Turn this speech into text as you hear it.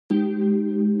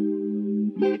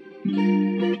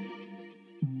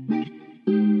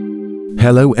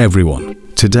Hello everyone.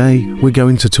 Today we're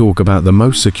going to talk about the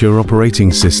most secure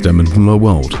operating system in the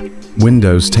world,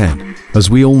 Windows 10.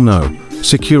 As we all know,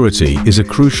 security is a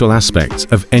crucial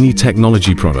aspect of any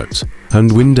technology product,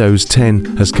 and Windows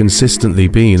 10 has consistently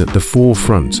been at the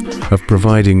forefront of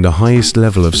providing the highest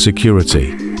level of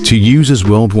security to users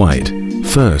worldwide.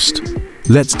 First,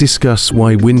 let's discuss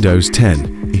why Windows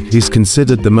 10 is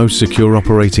considered the most secure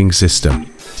operating system.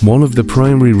 One of the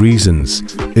primary reasons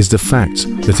is the fact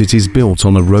that it is built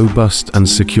on a robust and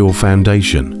secure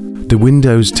foundation. The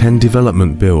Windows 10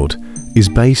 development build is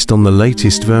based on the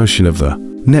latest version of the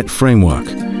 .NET framework,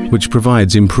 which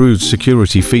provides improved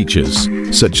security features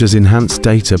such as enhanced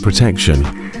data protection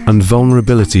and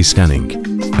vulnerability scanning.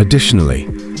 Additionally,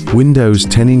 Windows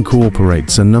 10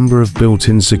 incorporates a number of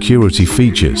built-in security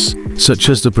features such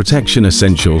as the Protection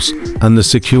Essentials and the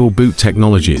Secure Boot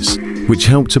technologies, which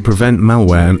help to prevent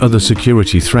malware and other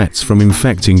security threats from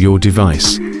infecting your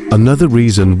device. Another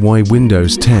reason why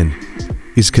Windows 10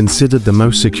 is considered the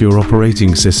most secure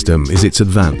operating system is its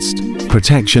advanced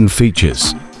protection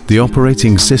features. The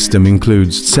operating system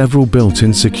includes several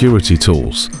built-in security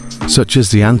tools, such as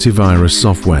the antivirus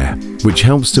software, which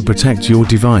helps to protect your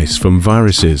device from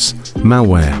viruses,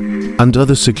 malware, and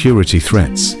other security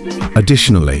threats.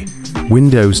 Additionally,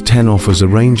 Windows 10 offers a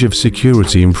range of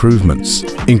security improvements,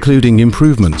 including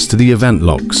improvements to the event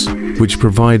logs, which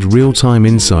provide real-time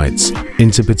insights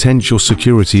into potential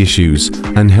security issues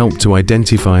and help to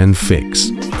identify and fix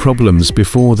problems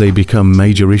before they become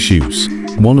major issues.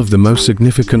 One of the most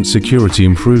significant security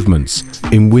improvements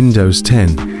in Windows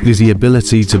 10 is the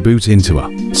ability to boot into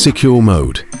a secure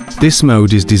mode. This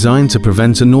mode is designed to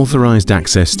prevent unauthorized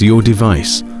access to your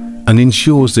device and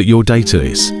ensures that your data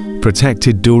is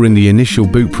protected during the initial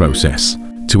boot process.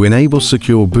 To enable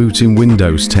secure boot in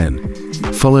Windows 10,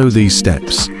 follow these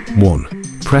steps. 1.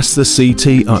 Press the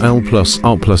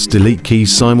Ctrl+Alt+Delete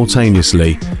keys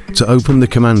simultaneously to open the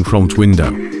command prompt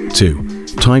window. 2.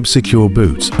 Type Secure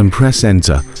Boot and press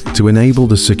Enter to enable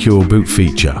the Secure Boot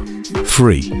feature.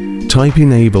 3. Type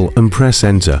Enable and press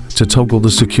Enter to toggle the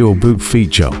Secure Boot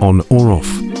feature on or off.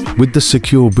 With the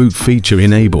Secure Boot feature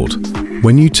enabled,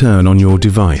 when you turn on your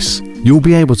device, you'll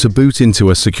be able to boot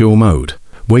into a secure mode,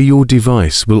 where your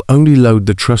device will only load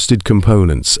the trusted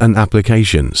components and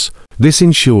applications. This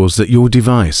ensures that your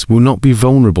device will not be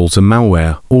vulnerable to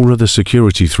malware or other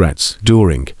security threats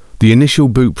during the initial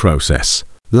boot process.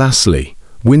 Lastly,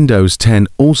 Windows 10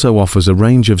 also offers a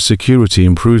range of security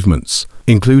improvements,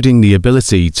 including the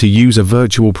ability to use a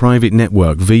virtual private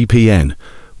network (VPN)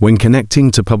 when connecting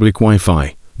to public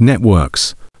Wi-Fi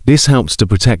networks. This helps to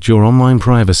protect your online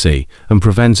privacy and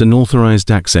prevent unauthorized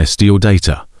access to your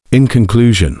data. In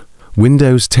conclusion,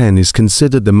 Windows 10 is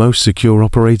considered the most secure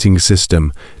operating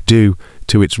system due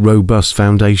to its robust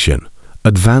foundation,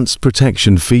 advanced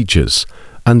protection features,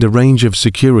 and a range of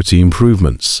security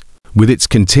improvements. With its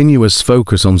continuous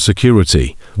focus on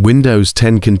security, Windows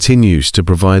 10 continues to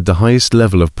provide the highest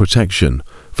level of protection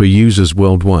for users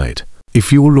worldwide.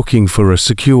 If you're looking for a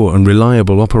secure and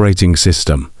reliable operating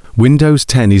system, Windows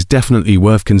 10 is definitely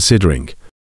worth considering.